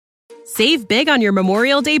Save big on your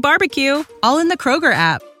Memorial Day barbecue, all in the Kroger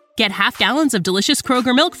app. Get half gallons of delicious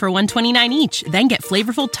Kroger milk for $1.29 each. Then get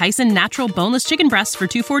flavorful Tyson natural boneless chicken breasts for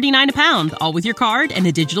 $2.49 a pound, all with your card and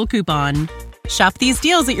a digital coupon. Shop these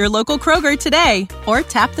deals at your local Kroger today, or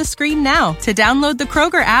tap the screen now to download the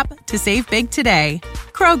Kroger app to save big today.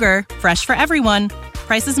 Kroger, fresh for everyone.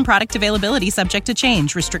 Prices and product availability subject to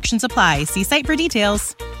change. Restrictions apply. See site for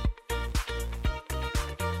details.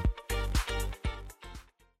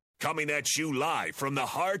 Coming at you live from the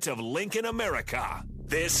heart of Lincoln, America.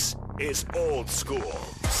 This is Old School,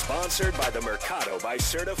 sponsored by the Mercado by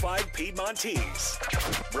Certified Piedmontese.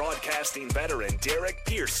 Broadcasting veteran Derek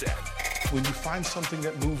Pearson. When you find something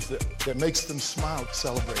that moves that makes them smile,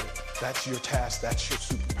 celebrate it. That's your task. That's your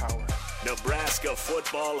superpower. Nebraska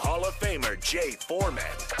Football Hall of Famer Jay Foreman.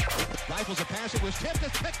 Rifles a pass. It was tipped.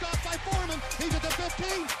 It's picked off by Foreman. He's at the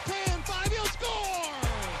 15, 10, 5. He'll score!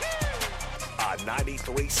 On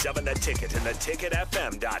 93.7 The Ticket and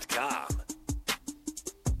theticketfm.com.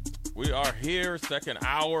 We are here, second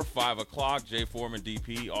hour, 5 o'clock. Jay Foreman,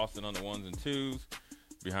 DP, Austin on the ones and twos.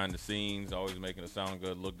 Behind the scenes, always making us sound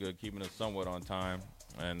good, look good, keeping us somewhat on time,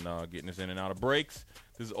 and getting us in and out of breaks.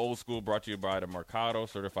 This is Old School, brought to you by the Mercado,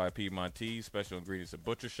 Certified Piedmontese, Special Ingredients at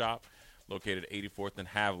Butcher Shop, located 84th and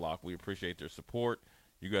Havelock. We appreciate their support.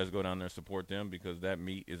 You guys go down there and support them because that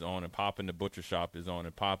meat is on and popping. The Butcher Shop is on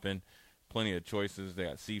and popping. Plenty of choices. They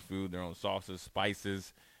got seafood, their own sauces,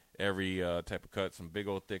 spices, every type of cut, some big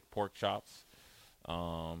old thick pork chops,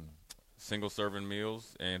 single-serving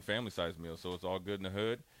meals, and family-sized meals. So it's all good in the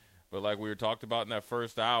hood. But like we were talked about in that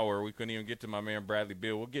first hour, we couldn't even get to my man Bradley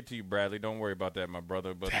Beal. We'll get to you, Bradley. Don't worry about that, my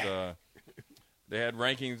brother. But they had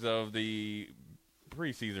rankings of the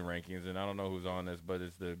preseason rankings, and I don't know who's on this, but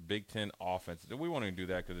it's the Big Ten offense. We won't even do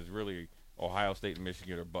that because it's really Ohio State and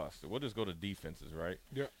Michigan or bust. So we'll just go to defenses, right?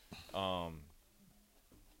 Yeah.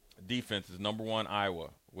 Defense is number one, Iowa,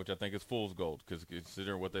 which I think is fool's gold because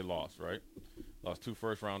considering what they lost, right? Lost 2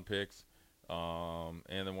 first-round picks, and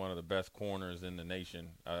then one of the best corners in the nation.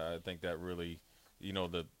 I think that really,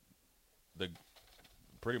 the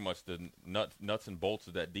pretty much the nuts and bolts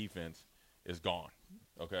of that defense is gone,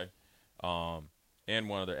 okay? And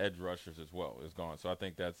one of their edge rushers as well is gone. So I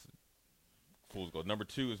think that's fool's gold. Number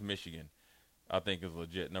 2 is Michigan, I think is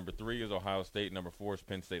legit. Number 3 is Ohio State. Number 4 is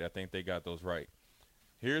Penn State. I think they got those right.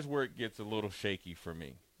 Here's where it gets a little shaky for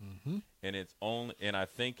me. Mm-hmm. And I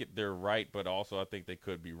think they're right, but also I think they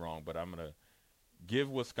could be wrong. But I'm going to give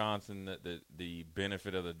Wisconsin the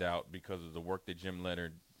benefit of the doubt because of the work that Jim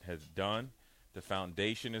Leonhard has done. The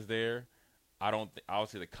foundation is there.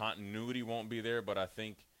 Obviously the continuity won't be there, but I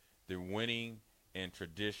think the winning and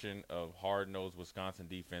tradition of hard-nosed Wisconsin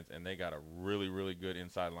defense, and they got a really, really good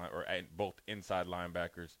inside line, or both inside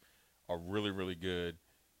linebackers are really, really good,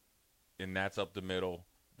 and that's up the middle.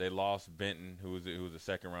 They lost Benton, who was a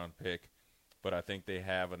second-round pick, but I think they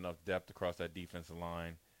have enough depth across that defensive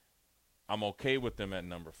line. I'm okay with them at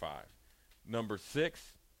number 5. Number 6,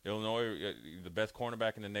 Illinois, the best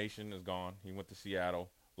cornerback in the nation, is gone. He went to Seattle,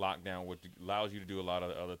 lockdown, which allows you to do a lot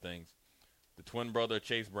of other things. The twin brother,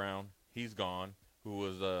 Chase Brown, he's gone, who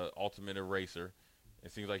was an ultimate eraser.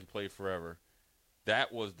 It seems like he played forever.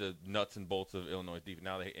 That was the nuts and bolts of Illinois defense.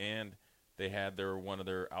 Now they had one of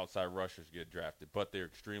their outside rushers get drafted, but they're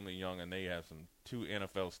extremely young, and they have 2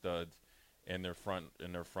 NFL studs in their front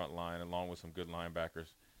line, along with some good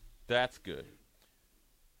linebackers. That's good.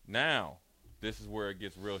 Now, this is where it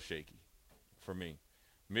gets real shaky for me.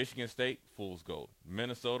 Michigan State, fool's gold.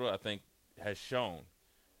 Minnesota, I think, has shown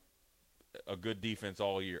a good defense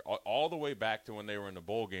all year, all the way back to when they were in the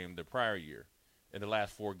bowl game the prior year. In the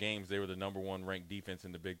last 4 games, they were the number 1 ranked defense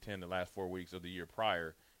in the Big Ten the last 4 weeks of the year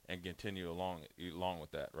prior, and continue along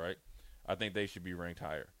with that, right? I think they should be ranked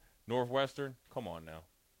higher. Northwestern, come on now.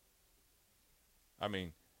 I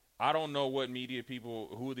mean, I don't know who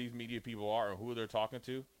these media people are or who they're talking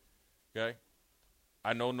to, okay?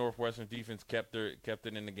 I know Northwestern defense kept it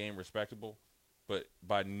in the game respectable, but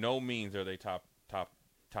by no means are they top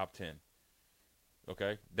 10,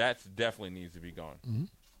 okay? That definitely needs to be gone. Mm-hmm.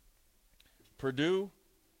 Purdue,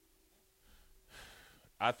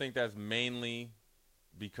 I think that's mainly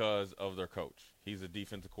because of their coach. He's a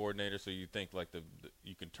defensive coordinator, so you think like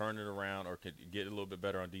you can turn it around or could get a little bit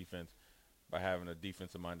better on defense by having a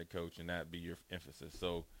defensive-minded coach, and that be your emphasis.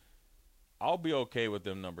 So I'll be okay with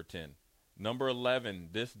them number 10. Number 11,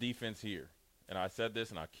 this defense here, and I said this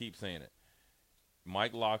and I keep saying it,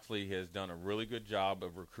 Mike Locksley has done a really good job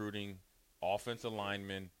of recruiting offensive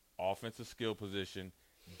linemen, offensive skill position,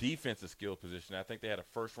 defensive skill position. I think they had a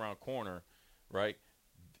first-round corner, right?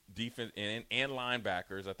 Defense and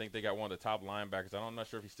linebackers. I think they got one of the top linebackers. I'm not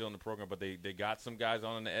sure if he's still in the program, but they got some guys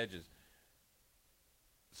on the edges.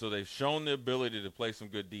 So they've shown the ability to play some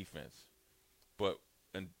good defense. But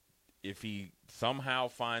if he somehow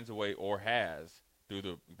finds a way, or has, through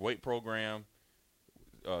the weight program,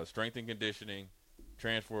 strength and conditioning,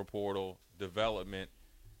 transfer portal, development,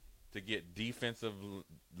 to get defensive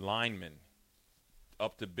linemen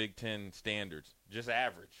up to Big Ten standards, just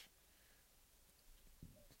average,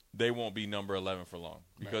 they won't be number 11 for long.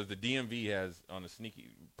 Because the DMV has, on a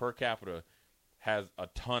sneaky, per capita, has a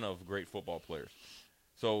ton of great football players.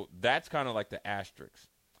 So that's kind of like the asterisk.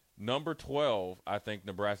 Number 12, I think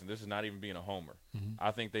Nebraska, this is not even being a homer,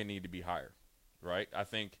 I think they need to be higher, right? I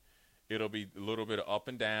think it'll be a little bit of up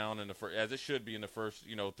and down, as it should be in the first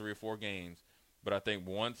 3 or 4 games. But I think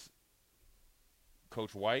once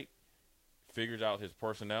Coach White figures out his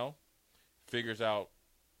personnel,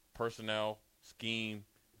 scheme,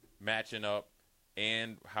 matching up,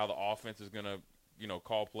 and how the offense is going to,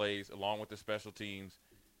 call plays along with the special teams,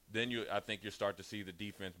 then I think you'll start to see the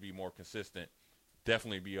defense be more consistent.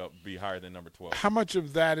 Definitely be higher than number 12. How much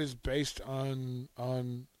of that is based on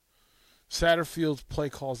Satterfield's play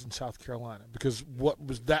calls in South Carolina? Because what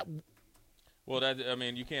was that? Well,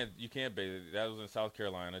 you can't base it. That was in South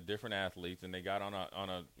Carolina, different athletes, and they got on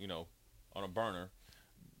a burner.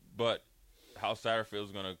 But how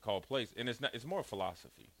Satterfield's going to call plays, and it's more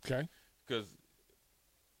philosophy. Okay. Because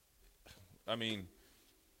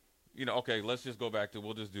okay, let's just go back to,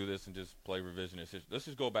 we'll just do this and just play revisionist history. Let's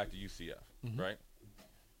just go back to UCF, right?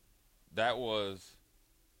 That was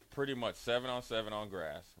pretty much 7-on-7 on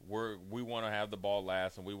grass. We want to have the ball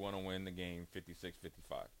last, and we want to win the game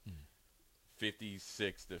 56-55.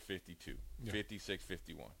 56-52, 56-51.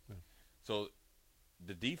 Yeah. So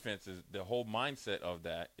the defense is, the whole mindset of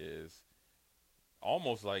that is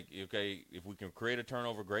almost like, okay, if we can create a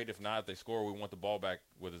turnover, great. If not, if they score, we want the ball back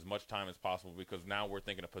with as much time as possible, because now we're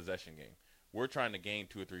thinking a possession game. We're trying to gain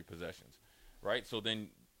 2 or 3 possessions, right? So then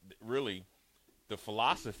really the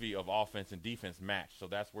philosophy of offense and defense matched. So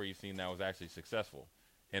that's where you've seen that was actually successful,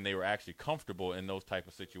 and they were actually comfortable in those type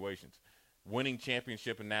of situations. Winning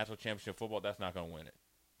championship and national championship football, that's not going to win it.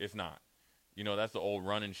 It's not. That's the old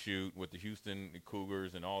run and shoot with the Houston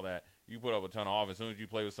Cougars and all that. You put up a ton of offense. As soon as you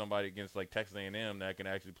play with somebody against like Texas A&M that can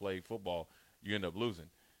actually play football, you end up losing.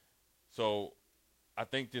 So I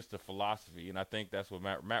think just the philosophy, and I think that's what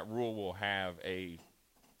Matt Rule will have, a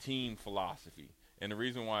team philosophy. And the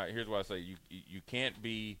reason why, here's why I say you can't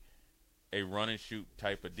be a run and shoot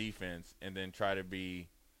type of defense and then try to be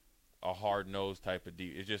a hard-nosed type of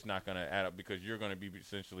defense. It's just not going to add up, because you're going to be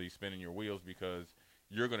essentially spinning your wheels, because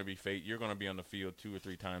you're going to be on the field 2 or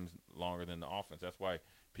 3 times longer than the offense. That's why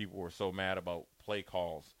people were so mad about play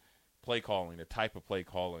calling, the type of play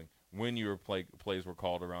calling, when your plays were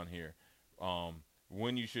called around here,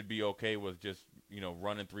 when you should be okay with just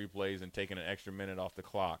running 3 plays and taking an extra minute off the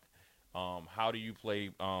clock. How do you play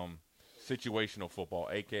situational football,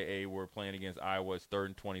 a.k.a. we're playing against Iowa, it's 3rd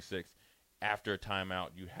and 26. After a timeout,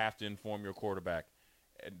 you have to inform your quarterback.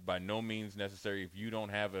 By no means necessary, if you don't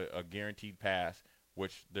have a guaranteed pass,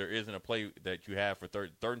 which there isn't a play that you have for 3rd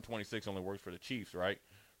and 26 only works for the Chiefs, right?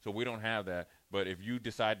 So we don't have that. But if you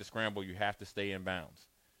decide to scramble, you have to stay in bounds,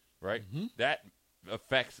 right? That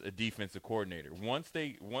affects a defensive coordinator. Once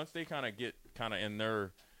they kind of get in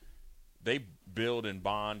their – they build and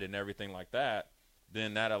bond and everything like that,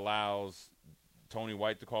 then that allows Tony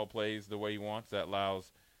White to call plays the way he wants. That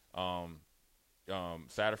allows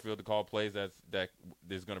Satterfield to call plays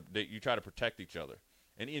you try to protect each other.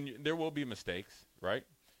 And there will be mistakes, right?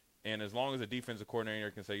 And as long as a defensive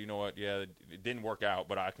coordinator can say, you know what, yeah, it didn't work out,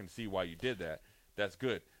 but I can see why you did that, that's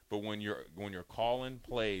good. But when you're calling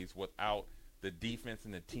plays without the defense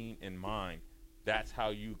and the team in mind, that's how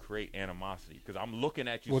you create animosity. Because I'm looking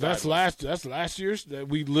at you. Well, that's last year's. That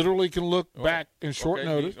we literally can look back in short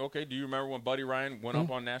notice. Do you remember when Buddy Ryan went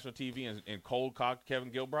up on national TV and cold-cocked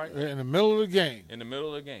Kevin Gilbride? In the middle of the game. In the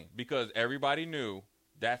middle of the game. Because everybody knew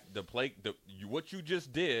that what you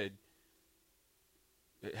just did,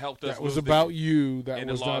 it helped us. That was about you. That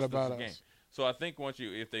was not about us. Game. So I think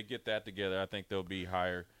if they get that together, I think they'll be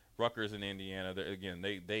higher. Rutgers and Indiana,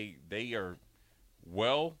 they are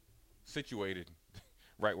well situated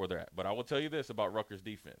right where they're at. But I will tell you this about Rutgers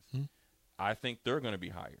defense. I think they're going to be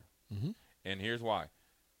higher. And here's why.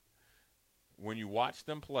 When you watch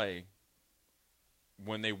them play,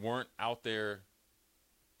 when they weren't out there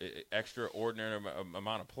extraordinary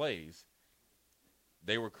amount of plays,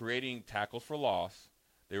 they were creating tackles for loss.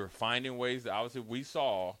 They were finding ways that obviously we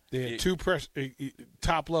saw. They had 2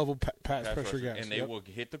 top-level pass pressure guys. And they will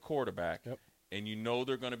hit the quarterback, and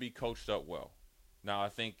they're going to be coached up well. Now, I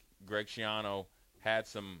think Greg Schiano had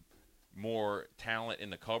some more talent in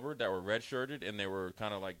the cupboard that were redshirted, and they were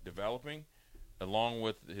kind of like developing. along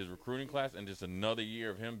with his recruiting class and just another year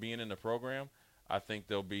of him being in the program, I think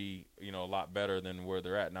they'll be, a lot better than where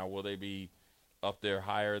they're at. Now, will they be up there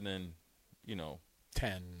higher than,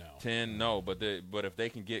 10? No. 10? No. But if they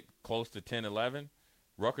can get close to 10, 11,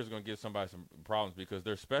 Rutgers going to give somebody some problems because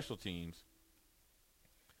their special teams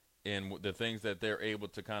and the things that they're able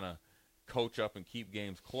to kind of coach up and keep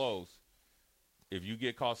games close. If you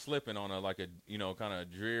get caught slipping on a kind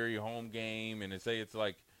of dreary home game, and say it's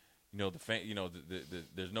like,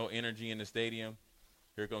 there's no energy in the stadium.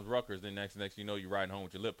 Here comes Rutgers. Then next you're riding home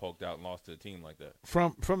with your lip poked out and lost to a team like that.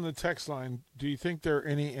 From the text line, do you think there are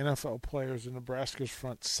any NFL players in Nebraska's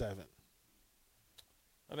front seven?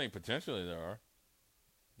 I think potentially there are.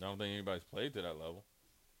 I don't think anybody's played to that level.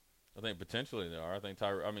 I think potentially there are. I think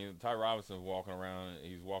Ty Robinson's walking around.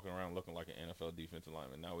 He's walking around looking like an NFL defensive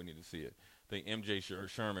lineman. Now we need to see it. I think MJ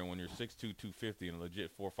Sherman, when you're 6'2", 250 and a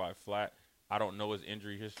legit 4.5 flat, I don't know his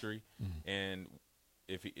injury history, and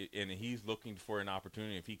if he's looking for an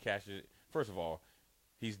opportunity, if he catches it, first of all,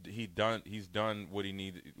 he's done what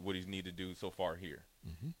he's needed to do so far here.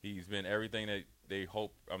 He's been everything that they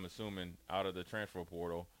hope, I'm assuming, out of the transfer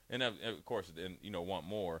portal, and of course, want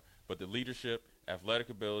more. But the leadership, athletic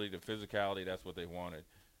ability, the physicality, that's what they wanted.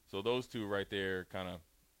 So those two right there kind of,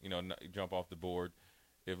 jump off the board.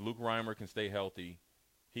 If Luke Reimer can stay healthy,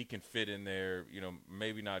 he can fit in there,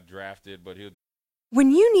 maybe not drafted, but he'll.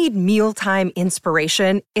 When you need mealtime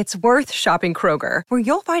inspiration, it's worth shopping Kroger, where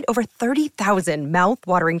you'll find over 30,000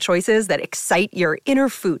 mouth-watering choices that excite your inner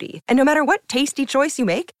foodie. And no matter what tasty choice you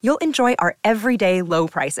make, you'll enjoy our everyday low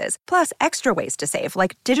prices, plus extra ways to save,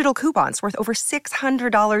 like digital coupons worth over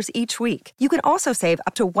 $600 each week. You can also save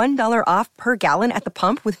up to $1 off per gallon at the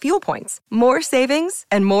pump with fuel points. More savings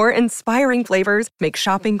and more inspiring flavors make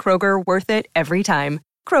shopping Kroger worth it every time.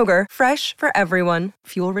 Kroger, fresh for everyone.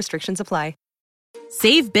 Fuel restrictions apply.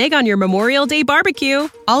 Save big on your Memorial Day barbecue,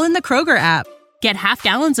 all in the Kroger app. Get half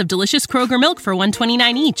gallons of delicious Kroger milk for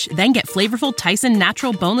 $1.29 each. Then get flavorful Tyson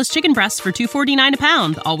natural boneless chicken breasts for $2.49 a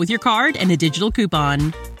pound, all with your card and a digital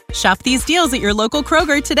coupon. Shop these deals at your local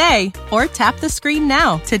Kroger today, or tap the screen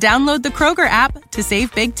now to download the Kroger app to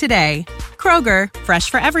save big today. Kroger, fresh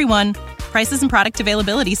for everyone. Prices and product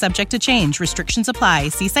availability subject to change. Restrictions apply.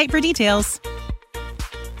 See site for details.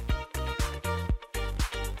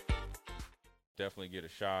 Definitely get a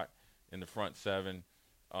shot in the front seven.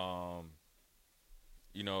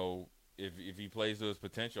 If he plays to his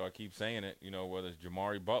potential, I keep saying it, whether it's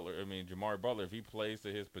Jamari Butler, if he plays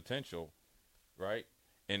to his potential, right?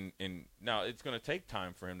 And now it's going to take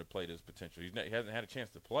time for him to play to his potential. He hasn't had a chance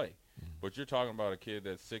to play. But you're talking about a kid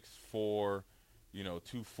that's 6'4",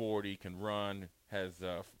 240, can run, has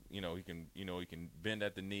he can bend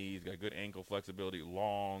at the knees, got good ankle flexibility,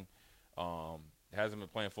 long, hasn't been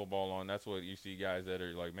playing football long. That's what you see guys that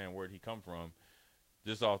are like, man, where'd he come from?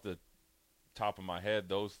 Just off the top of my head,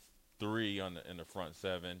 those three in the front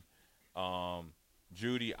seven.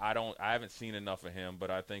 Judy, I haven't seen enough of him,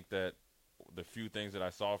 but I think that the few things that I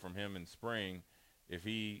saw from him in spring, if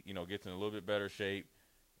he gets in a little bit better shape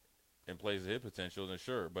and plays to his potential, then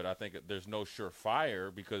sure. But I think there's no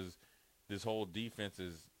surefire because this whole defense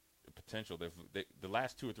is potential. The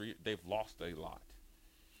last 2 or 3 they've lost a lot.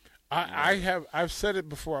 I've said it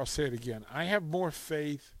before. I'll say it again. I have more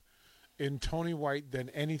faith in Tony White than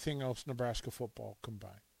anything else Nebraska football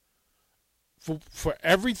combined. For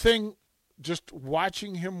everything, just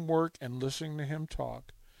watching him work and listening to him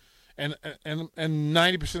talk, and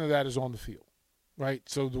 90% of that is on the field, right?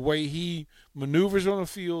 So the way he maneuvers on the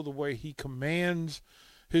field, the way he commands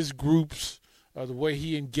his groups, the way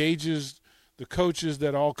he engages the coaches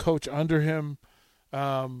that all coach under him.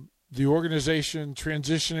 The organization,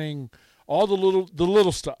 transitioning, all the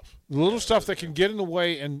little stuff. The little stuff that can get in the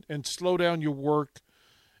way and slow down your work,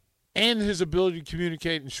 and his ability to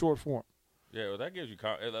communicate in short form. Yeah, well, that gives you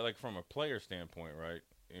like from a player standpoint, right?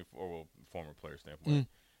 Former player standpoint.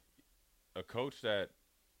 A coach that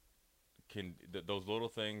can those little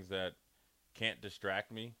things that can't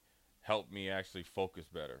distract me help me actually focus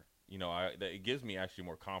better. It gives me actually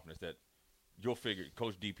more confidence that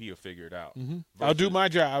Coach DP will figure it out. I'll do my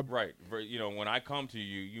job. Right. When I come to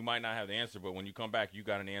you, you might not have the answer, but when you come back, you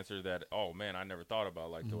got an answer that, oh, man, I never thought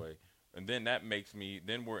about the way. And then that makes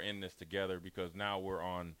then we're in this together because now we're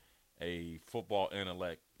on a football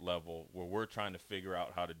intellect level where we're trying to figure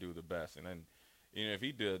out how to do the best. And then, if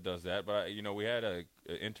he does that, but, we had a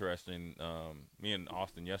interesting me and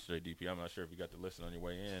Austin yesterday, DP, I'm not sure if you got to listen on your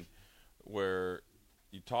way in, where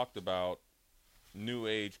you talked about new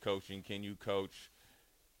age coaching. Can you coach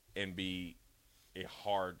and be a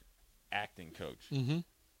hard acting coach?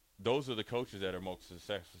 Those are the coaches that are most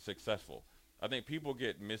successful. I think people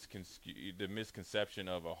get the misconception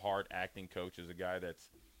of a hard-acting coach as a guy that's,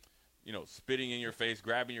 spitting in your face,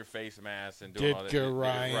 grabbing your face mask, and doing all that. Ditka,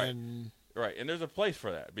 Ryan. Right, and there's a place for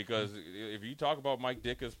that because if you talk about Mike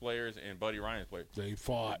Ditka's players and Buddy Ryan's players, they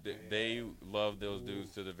fought. They loved those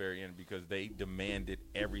dudes to the very end because they demanded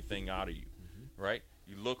everything out of you, right?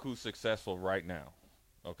 You look who's successful right now,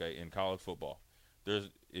 okay, in college football.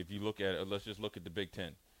 If you look at it, let's just look at the Big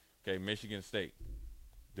Ten, okay, Michigan State,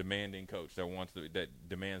 demanding coach that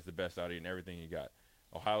demands the best out of you and everything you got.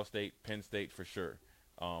 Ohio State, Penn State for sure.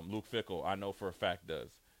 Luke Fickell, I know for a fact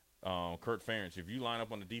does. Kurt Ferentz, if you line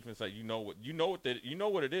up on the defense side, you know what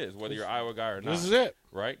it is, whether you're Iowa guy or not. This is it,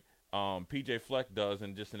 right? PJ Fleck does,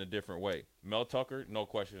 and just in a different way. Mel Tucker, no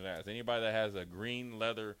question asked. Anybody that has a green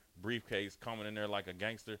leather briefcase coming in there like a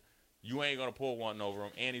gangster, you ain't gonna pull one over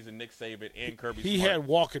him. And he's a Nick Saban and Kirby Smart. He had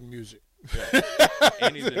walking music. Yeah.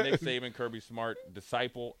 And he's a Nick Saban, Kirby Smart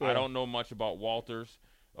disciple. Yeah. I don't know much about Walters,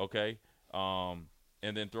 okay?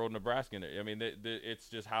 And then throw Nebraska in there. I mean, it's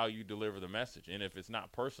just how you deliver the message. And if it's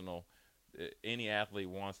not personal, any athlete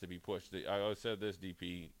wants to be pushed. I always said this,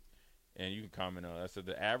 DP, and you can comment on it. I said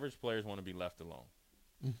the average players want to be left alone.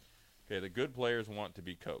 Okay, the good players want to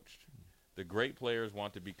be coached. The great players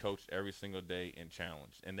want to be coached every single day and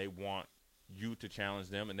challenged. And they want you to challenge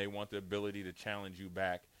them, and they want the ability to challenge you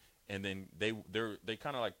back. And then they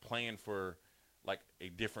kind of like playing for like a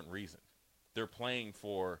different reason. They're playing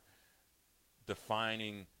for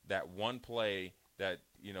defining that one play that,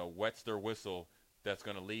 wets their whistle that's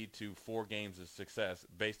going to lead to 4 games of success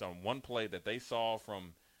based on one play that they saw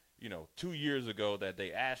from, 2 years ago that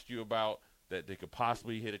they asked you about that they could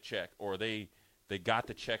possibly hit a check, or they got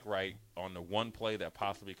the check right on the one play that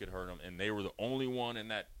possibly could hurt them, and they were the only one in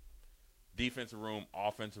that defensive room,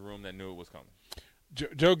 offensive room that knew it was coming.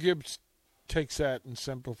 Joe Gibbs takes that and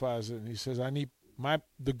simplifies it, and he says,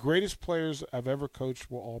 the greatest players I've ever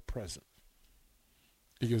coached were all present.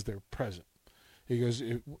 Because they're present. He goes,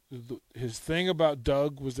 his thing about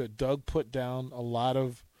Doug was that Doug put down a lot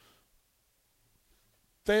of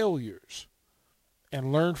failures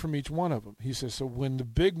and learned from each one of them. He says, so when the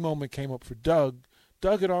big moment came up for Doug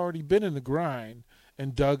had already been in the grind,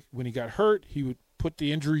 and Doug, when he got hurt, he would put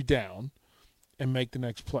the injury down and make the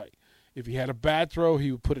next play. If he had a bad throw,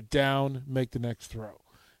 he would put it down, make the next throw.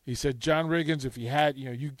 He said, John Riggins, if he had,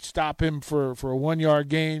 you'd stop him for a 1-yard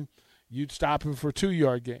gain, you'd stop him for a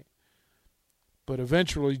 2-yard gain. But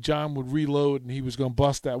eventually, John would reload, and he was going to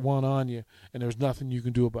bust that one on you, and there's nothing you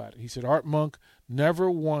can do about it. He said Art Monk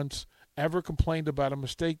never once ever complained about a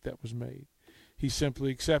mistake that was made. He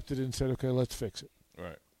simply accepted it and said, okay, let's fix it.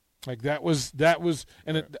 Right. Like that was,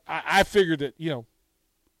 and right. I figured that,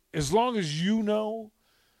 as long as you know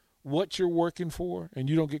what you're working for and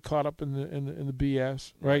you don't get caught up in the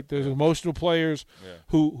BS, right? There's emotional players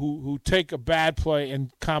who take a bad play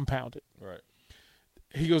and compound it. Right.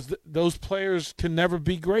 He goes, those players can never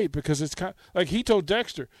be great because it's kind of, like he told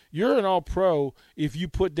Dexter, you're an all-pro if you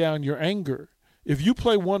put down your anger. If you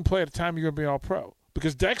play one play at a time, you're going to be all-pro.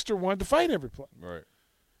 Because Dexter wanted to fight every play. Right.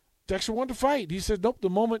 Dexter wanted to fight. He said, nope, the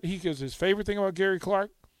moment he goes, his favorite thing about Gary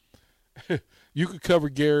Clark, you could cover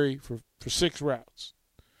Gary for 6 routes.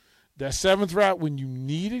 That 7th route, when you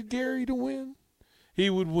needed Gary to win, he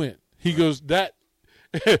would win. He goes,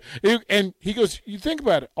 and he goes, you think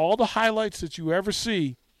about it, all the highlights that you ever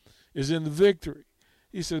see is in the victory.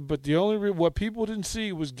 He said, but the only what people didn't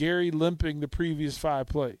see was Gary limping the previous 5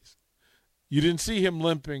 plays. You didn't see him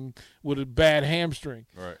limping with a bad hamstring.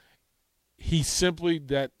 Right. He simply,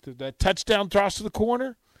 that touchdown toss to the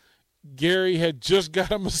corner, Gary had just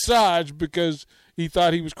got a massage because he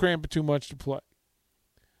thought he was cramping too much to play.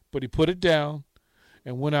 But he put it down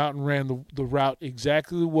and went out and ran the route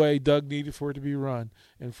exactly the way Doug needed for it to be run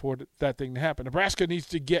and for that thing to happen. Nebraska needs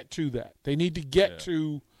to get to that. They need to get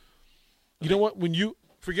to, you know what, when you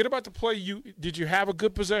forget about the play, did you have a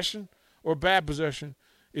good possession or a bad possession?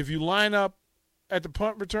 If you line up at the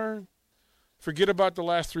punt return, forget about the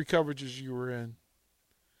last 3 coverages you were in.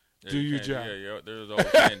 Do your job. Yeah, there's always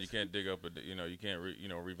saying you can't dig up you can't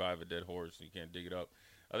revive a dead horse. You can't dig it up.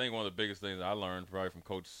 I think one of the biggest things I learned probably from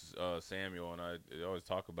Coach Samuel, and I always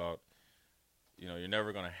talk about, you're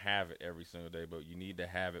never going to have it every single day, but you need to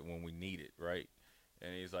have it when we need it, right?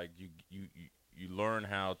 And he's like, you learn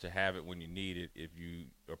how to have it when you need it if you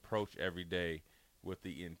approach every day with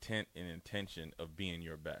the intent and intention of being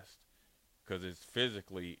your best, because it's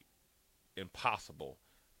physically impossible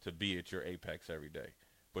to be at your apex every day.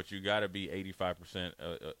 But you got to be 85%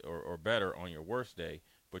 or better on your worst day,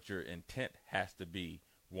 but your intent has to be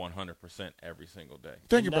 100% every single day.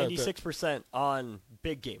 Think about 96% on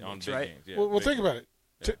big game weeks, right? Games, yeah, well think about it.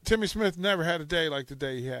 Yeah. Timmy Smith never had a day like the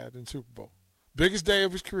day he had in Super Bowl. Biggest day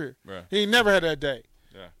of his career. Right. He never had that day.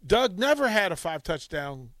 Yeah. Doug never had a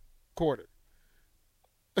 5-touchdown quarter.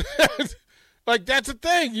 Like, that's the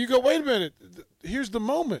thing. You go, wait a minute. Here's the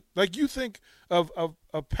moment. Like, you think of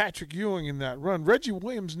Patrick Ewing in that run. Reggie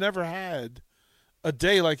Williams never had a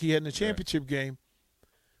day like he had in the championship game,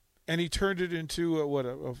 and he turned it into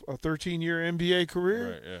a 13-year NBA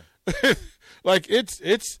career. Right, yeah. Like,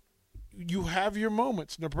 it's you have your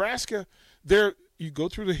moments. Nebraska, you go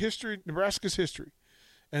through the history, Nebraska's history,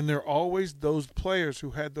 and there are always those players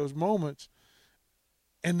who had those moments,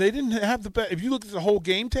 and they didn't have the best. If you look at the whole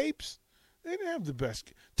game tapes, they didn't have the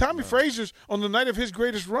best. Tommy Frazier's, on the night of his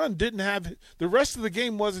greatest run, didn't have – the rest of the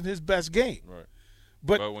game wasn't his best game. Right.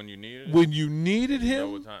 But when you needed him, you know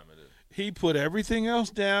what time it is. He put everything else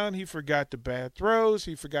down. He forgot the bad throws.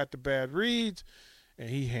 He forgot the bad reads, and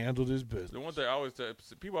he handled his business. The one thing I always tell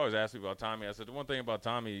 – people always ask me about Tommy. I said the one thing about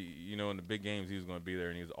Tommy, you know, in the big games he was going to be there,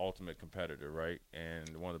 and he was the ultimate competitor, right?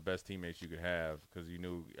 And one of the best teammates you could have because you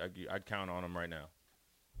knew I'd count on him right now.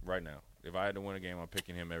 Right now. If I had to win a game, I'm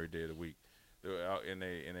picking him every day of the week. And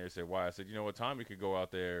they said, why? I said, you know what, Tommy could go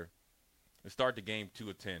out there and start the game 2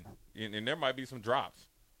 of 10. And there might be some drops.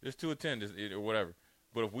 There's 2 of 10 or whatever.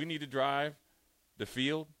 But if we need to drive the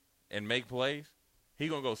field and make plays, he's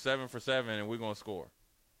going to go 7 for 7 and we're going to score.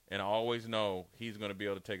 And I always know he's going to be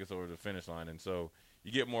able to take us over the finish line. And so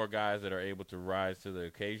you get more guys that are able to rise to the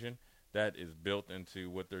occasion. That is built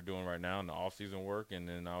into what they're doing right now in the off-season work and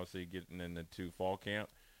then obviously getting into fall camp.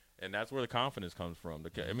 And that's where the confidence comes from.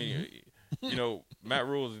 I mean, you know, Matt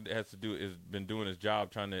Rule has been doing his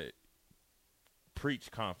job trying to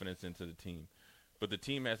preach confidence into the team. But the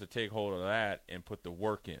team has to take hold of that and put the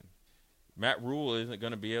work in. Matt Rule isn't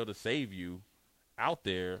going to be able to save you out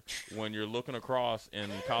there when you're looking across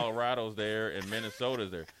and Colorado's there and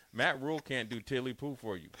Minnesota's there. Matt Rule can't do Tilly Poo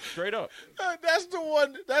for you. Straight up. That's the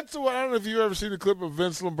one. I don't know if you've ever seen a clip of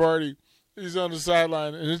Vince Lombardi. He's on the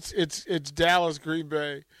sideline, and it's Dallas, Green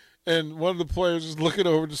Bay. And one of the players is looking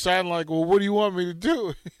over the sideline like, well, what do you want me to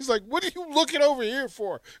do? He's like, what are you looking over here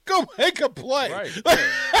for? Go make a play. Right. Yeah.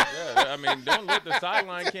 I mean, don't let the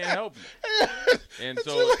sideline can't help you. And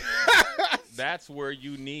so that's where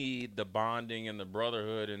you need the bonding and the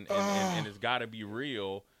brotherhood, and it's got to be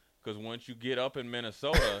real because once you get up in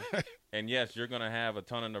Minnesota, and, yes, you're going to have a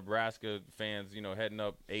ton of Nebraska fans, you know, heading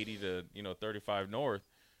up 80 to, 35 north,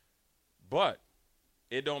 but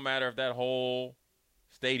it don't matter if that whole –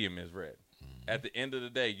 stadium is red. At the end of the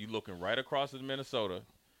day, you looking right across at Minnesota,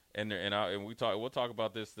 and we'll talk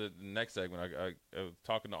about this the next segment. I was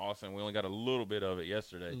talking to Austin. We only got a little bit of it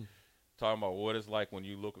yesterday, talking about what it's like when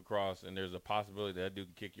you look across and there's a possibility that dude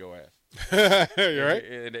can kick your ass. You're right.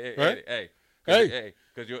 Hey,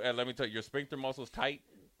 because let me tell you, your sphincter muscles tight.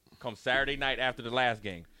 Come Saturday night after the last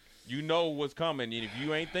game, you know what's coming. And if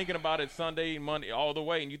you ain't thinking about it Sunday, Monday, all the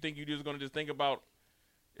way, and you think you're just going to think about,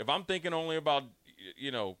 if I'm thinking only about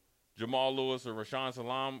Jamal Lewis or Rashawn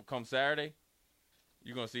Salam come Saturday,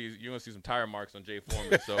 you're gonna see some tire marks on Jay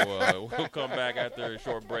Foreman. So we'll come back after a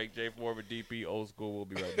short break. Jay Foreman, DP, Old School. We'll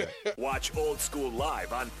be right back. Watch Old School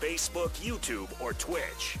live on Facebook, YouTube, or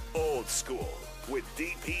Twitch. Old School with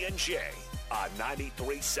DP and Jay on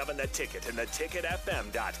 93.7 The Ticket and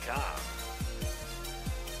theticketfm.com.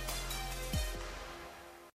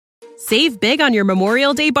 Save big on your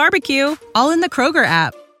Memorial Day barbecue, all in the Kroger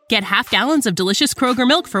app. Get half gallons of delicious Kroger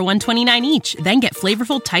milk for $1.29 each. Then get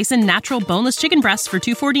flavorful Tyson natural boneless chicken breasts for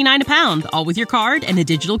 $2.49 a pound, all with your card and a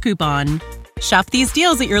digital coupon. Shop these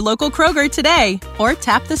deals at your local Kroger today, or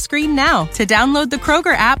tap the screen now to download the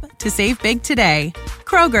Kroger app to save big today.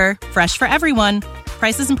 Kroger, fresh for everyone.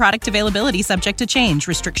 Prices and product availability subject to change.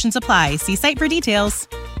 Restrictions apply. See site for details.